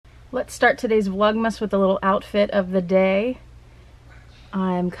Let's start today's Vlogmas with a little outfit of the day.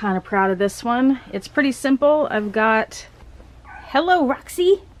 I'm kind of proud of this one. It's pretty simple. I've got, hello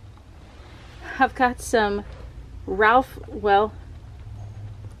Roxy. I've got some Ralph, well,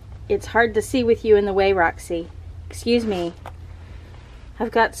 it's hard to see with you in the way, Roxy. Excuse me.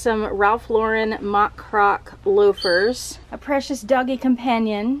 I've got some Ralph Lauren mock croc loafers. A precious doggy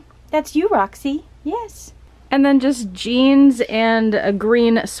companion. That's you, Roxy. Yes. And then just jeans and a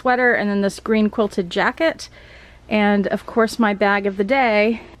green sweater and then this green quilted jacket. And of course my bag of the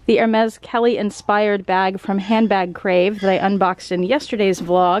day, the Hermes Kelly inspired bag from Handbag Crave that I unboxed in yesterday's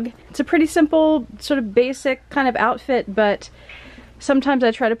vlog. It's a pretty simple, sort of basic kind of outfit, but sometimes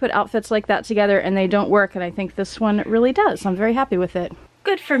I try to put outfits like that together and they don't work, and I think this one really does. I'm very happy with it.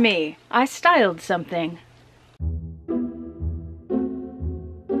 Good for me. I styled something.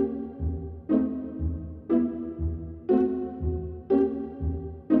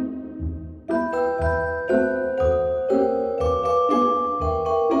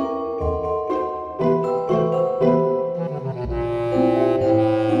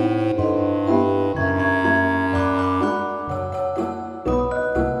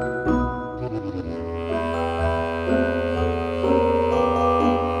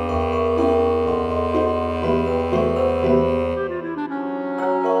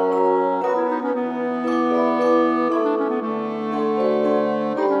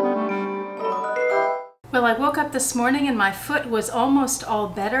 Well, I woke up this morning and my foot was almost all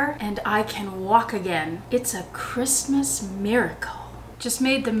better and I can walk again. It's a Christmas miracle. Just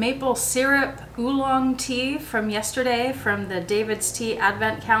made the maple syrup oolong tea from yesterday from the David's Tea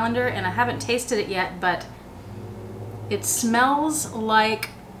Advent calendar, and I haven't tasted it yet, but it smells like,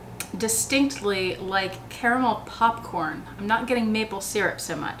 distinctly like caramel popcorn. I'm not getting maple syrup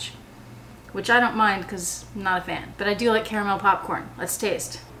so much, which I don't mind because I'm not a fan, but I do like caramel popcorn. Let's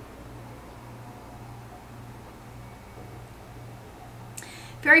taste.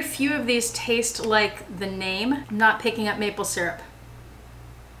 Very few of these taste like the name. I'm not picking up maple syrup.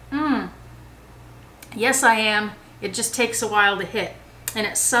 Yes, I am. It just takes a while to hit. And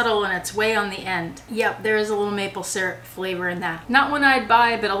it's subtle and it's way on the end. Yep, there is a little maple syrup flavor in that. Not one I'd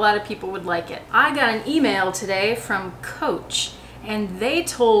buy, but a lot of people would like it. I got an email today from Coach, and they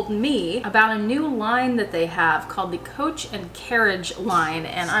told me about a new line that they have called the Coach and Carriage line,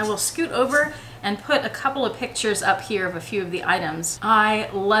 and I will scoot over and put a couple of pictures up here of a few of the items.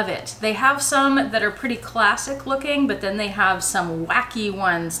 I love it. They have some that are pretty classic looking, but then they have some wacky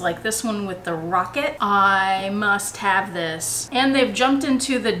ones, like this one with the rocket. I must have this. And they've jumped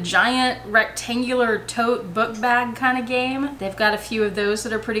into the giant rectangular tote book bag kind of game. They've got a few of those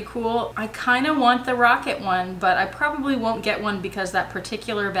that are pretty cool. I kind of want the rocket one, but I probably won't get one because that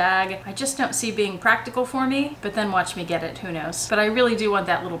particular bag, I just don't see being practical for me, but then watch me get it, who knows. But I really do want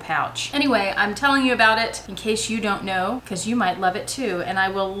that little pouch. Anyway, I'm telling you about it in case you don't know, because you might love it too, and I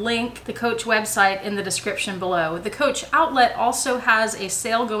will link the Coach website in the description below. The Coach outlet also has a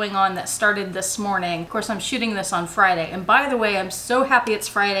sale going on that started this morning. Of course, I'm shooting this on Friday, and by the way, I'm so happy it's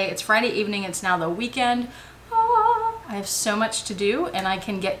Friday. It's Friday evening, it's now the weekend. I have so much to do and I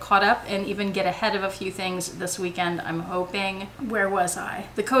can get caught up and even get ahead of a few things this weekend, I'm hoping. Where was I?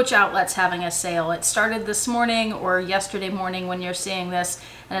 The Coach outlet's having a sale. It started this morning or yesterday morning when you're seeing this,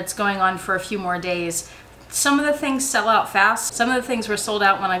 and it's going on for a few more days. Some of the things sell out fast. Some of the things were sold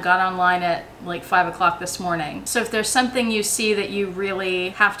out when I got online at like 5 o'clock this morning. So if there's something you see that you really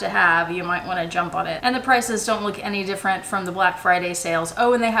have to have, you might want to jump on it. And the prices don't look any different from the Black Friday sales.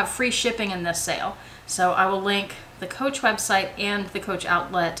 Oh, and they have free shipping in this sale. So I will link the Coach website and the Coach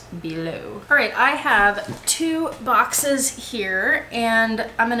outlet below. All right, I have 2 boxes here, and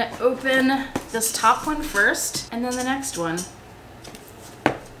I'm gonna open this top one first and then the next one,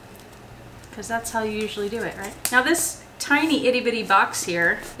 because that's how you usually do it, right? Now this tiny itty bitty box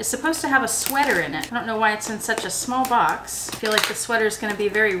here is supposed to have a sweater in it. I don't know why it's in such a small box. I feel like the sweater is going to be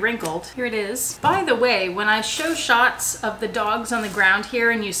very wrinkled. Here it is. By the way, when I show shots of the dogs on the ground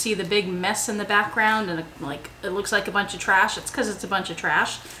here and you see the big mess in the background and it looks like a bunch of trash, it's because it's a bunch of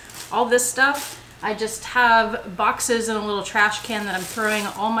trash. All this stuff, I just have boxes in a little trash can that I'm throwing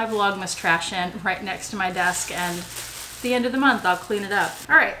all my Vlogmas trash in right next to my desk, and the end of the month I'll clean it up.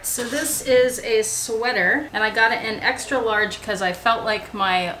 All right, so this is a sweater, and I got it in extra large because I felt like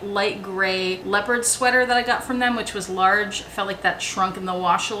my light gray leopard sweater that I got from them, which was large, I felt like that shrunk in the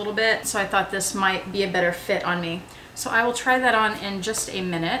wash a little bit, so I thought this might be a better fit on me. So I will try that on in just a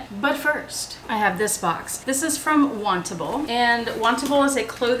minute. But first, I have this box. This is from Wantable, and Wantable is a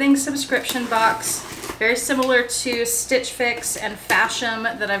clothing subscription box, very similar to Stitch Fix and Fashion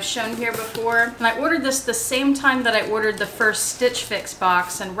that I've shown here before. And I ordered this the same time that I ordered the first Stitch Fix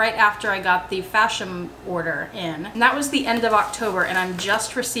box, and right after I got the Fashion order in. And that was the end of October, and I'm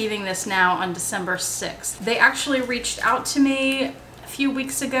just receiving this now on December 6th. They actually reached out to me a few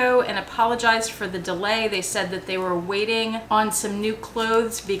weeks ago and apologized for the delay. They said that they were waiting on some new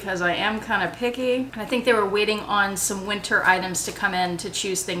clothes because I am kind of picky. And I think they were waiting on some winter items to come in to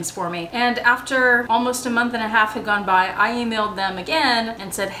choose things for me. And after almost a month and a half had gone by, I emailed them again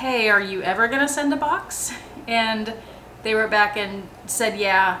and said, hey, are you ever gonna send a box? And they were back and said,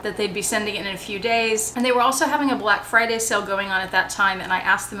 yeah, that they'd be sending it in a few days. And they were also having a Black Friday sale going on at that time, and I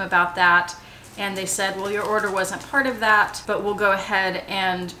asked them about that. And they said, well, your order wasn't part of that, but we'll go ahead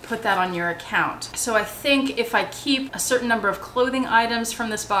and put that on your account. So I think if I keep a certain number of clothing items from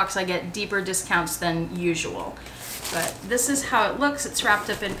this box, I get deeper discounts than usual. But this is how it looks. It's wrapped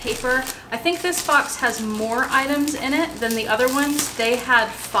up in paper. I think this box has more items in it than the other ones. They had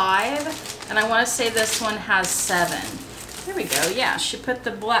 5, and I want to say this one has 7. There we go, yeah, she put the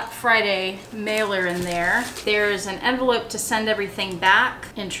Black Friday mailer in there. There's an envelope to send everything back.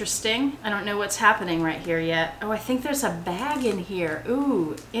 Interesting. I don't know what's happening right here yet. Oh, I think there's a bag in here.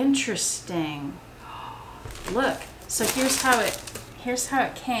 Ooh, interesting. Look, so here's how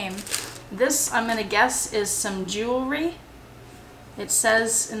it came. This, I'm gonna guess, is some jewelry. It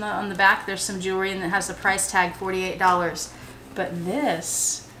says on the back there's some jewelry, and it has the price tag, $48. But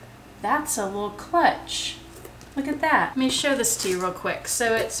this, that's a little clutch. Look at that. Let me show this to you real quick.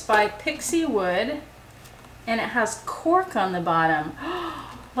 So it's by Pixie Wood, and it has cork on the bottom,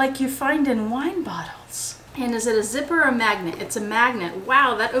 like you find in wine bottles. And is it a zipper or a magnet? It's a magnet.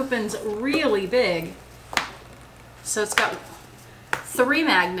 Wow, that opens really big. So it's got 3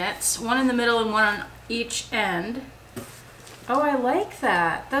 magnets, one in the middle and one on each end. Oh, I like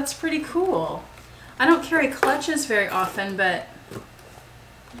that. That's pretty cool. I don't carry clutches very often, but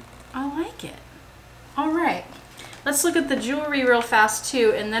I like it. All right. Let's look at the jewelry real fast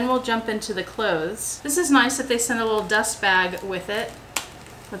too, and then we'll jump into the clothes. This is nice that they sent a little dust bag with it,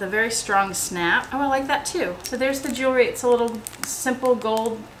 with a very strong snap. Oh, I like that too. So there's the jewelry. It's a little simple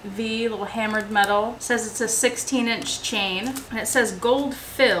gold V, little hammered metal. It says it's a 16-inch chain, and it says gold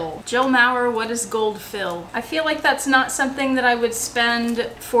fill. Jill Maurer, what is gold fill? I feel like that's not something that I would spend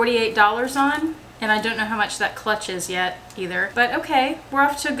 $48 on. And I don't know how much that clutch is yet either. But okay, we're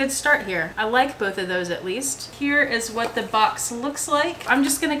off to a good start here. I like both of those at least. Here is what the box looks like. I'm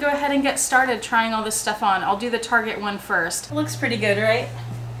just gonna go ahead and get started trying all this stuff on. I'll do the Target one first. It looks pretty good, right?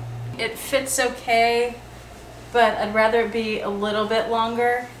 It fits okay, but I'd rather it be a little bit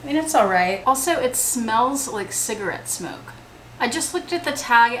longer. I mean, it's all right. Also, it smells like cigarette smoke. I just looked at the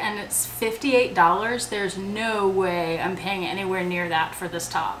tag and it's $58. There's no way I'm paying anywhere near that for this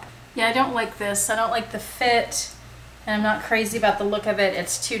top. Yeah, I don't like this. I don't like the fit, and I'm not crazy about the look of it.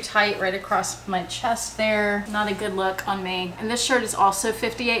 It's too tight right across my chest there. Not a good look on me. And this shirt is also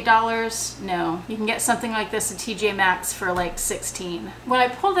 $58. No, you can get something like this at TJ Maxx for like $16. When I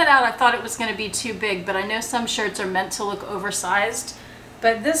pulled it out, I thought it was gonna be too big, but I know some shirts are meant to look oversized.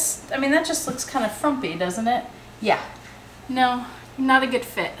 But this, I mean, that just looks kind of frumpy, doesn't it? Yeah, no. Not a good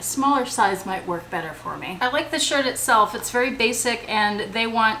fit. A smaller size might work better for me. I like the shirt itself. It's very basic, and they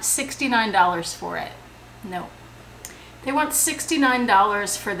want $69 for it. No. They want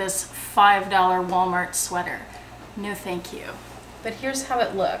 $69 for this $5 Walmart sweater. No thank you. But here's how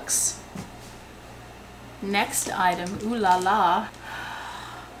it looks. Next item, ooh la la.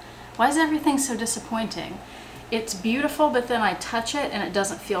 Why is everything so disappointing? It's beautiful, but then I touch it and it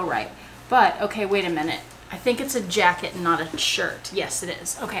doesn't feel right. But, okay, wait a minute. I think it's a jacket, not a shirt. Yes, it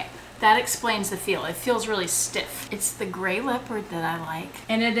is. Okay, that explains the feel. It feels really stiff. It's the gray leopard that I like.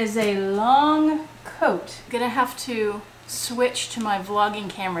 And it is a long coat. I'm gonna have to switch to my vlogging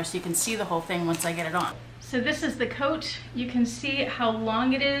camera so you can see the whole thing once I get it on. So this is the coat. You can see how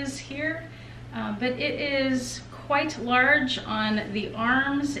long it is here, but it is quite large on the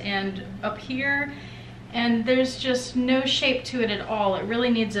arms and up here. And there's just no shape to it at all. It really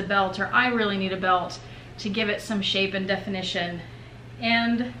needs a belt, or I really need a belt to give it some shape and definition.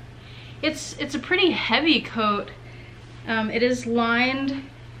 And it's a pretty heavy coat. It is lined,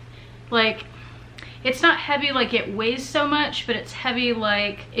 like, It's not heavy like it weighs so much, but it's heavy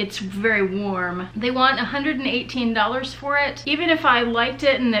like it's very warm. They want $118 for it. Even if I liked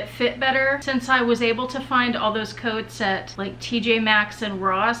it and it fit better, since I was able to find all those coats at like TJ Maxx and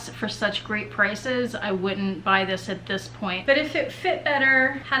Ross for such great prices, I wouldn't buy this at this point. But if it fit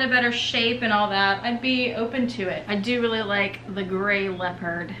better, had a better shape and all that, I'd be open to it. I do really like the gray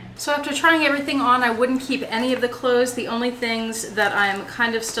leopard. So after trying everything on, I wouldn't keep any of the clothes. The only things that I'm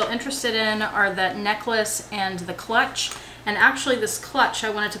kind of still interested in are that necklace and the clutch. And actually this clutch,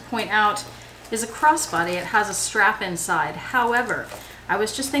 I wanted to point out, is a crossbody. It has a strap inside. However, I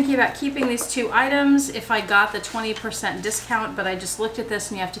was just thinking about keeping these two items if I got the 20% discount, but I just looked at this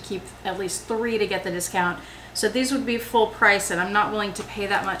and you have to keep at least 3 to get the discount. So these would be full price and I'm not willing to pay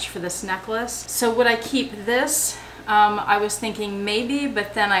that much for this necklace. So would I keep this? I was thinking maybe,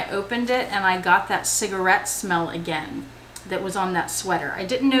 but then I opened it and I got that cigarette smell again that was on that sweater. I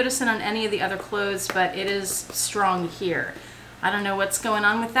didn't notice it on any of the other clothes, but it is strong here. I don't know what's going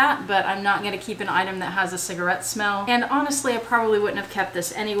on with that, but I'm not going to keep an item that has a cigarette smell. And honestly, I probably wouldn't have kept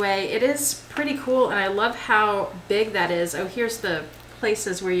this anyway. It is pretty cool, and I love how big that is. Oh, here's the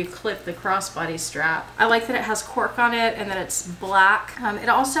places where you clip the crossbody strap. I like that it has cork on it and that it's black. It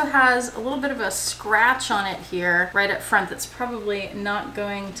also has a little bit of a scratch on it here right up front that's probably not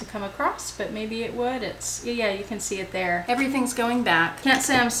going to come across, but maybe it would. It's, yeah, you can see it there. Everything's going back. Can't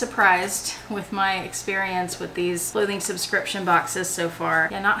say I'm surprised with my experience with these clothing subscription boxes so far.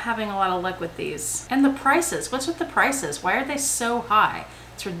 Yeah, not having a lot of luck with these. And the prices, what's with the prices? Why are they so high?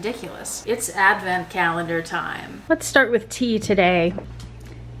 It's ridiculous. It's advent calendar time. Let's start with tea today.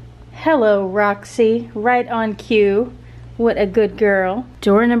 Hello, Roxy. Right on cue. What a good girl.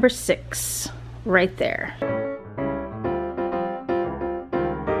 Door number 6. Right there.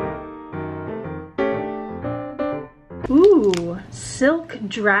 Ooh, Silk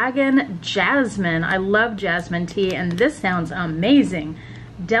Dragon Jasmine. I love jasmine tea, and this sounds amazing.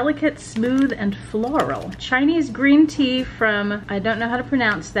 Delicate, smooth, and floral. Chinese green tea from, I don't know how to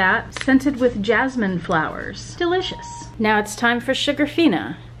pronounce that, scented with jasmine flowers. Delicious. Now it's time for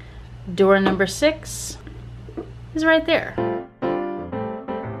Sugarfina. Door number 6 is right there.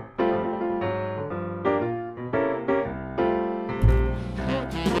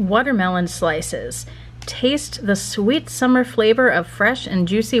 Watermelon slices. Taste the sweet summer flavor of fresh and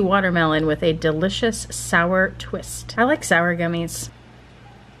juicy watermelon with a delicious sour twist. I like sour gummies.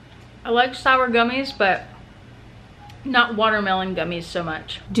 I like sour gummies, but not watermelon gummies so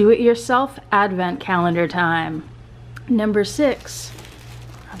much. Do-it-yourself advent calendar time. Number 6,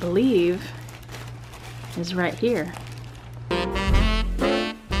 I believe, is right here.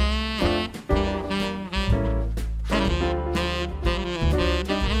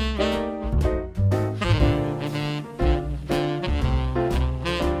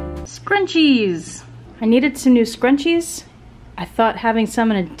 Scrunchies! I needed some new scrunchies. I thought having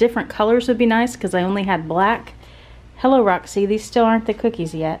some in different colors would be nice because I only had black. Hello, Roxy. These still aren't the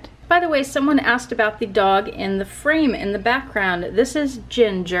cookies yet. By the way, someone asked about the dog in the frame in the background. This is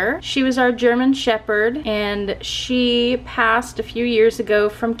Ginger. She was our German Shepherd, and she passed a few years ago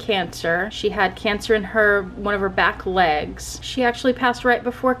from cancer. She had cancer in one of her back legs. She actually passed right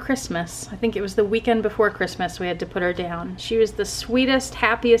before Christmas. I think it was the weekend before Christmas we had to put her down. She was the sweetest,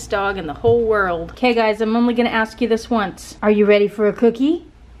 happiest dog in the whole world. Okay guys, I'm only gonna ask you this once. Are you ready for a cookie?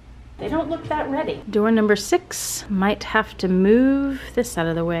 They don't look that ready. Door number 6. Might have to move this out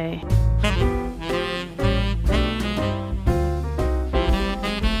of the way.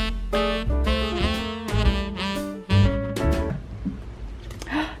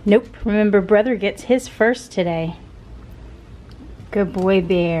 Nope. Remember, brother gets his first today. Good boy,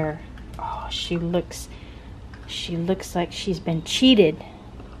 Bear. Oh, she looks like she's been cheated.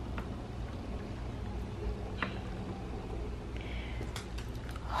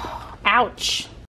 Ouch.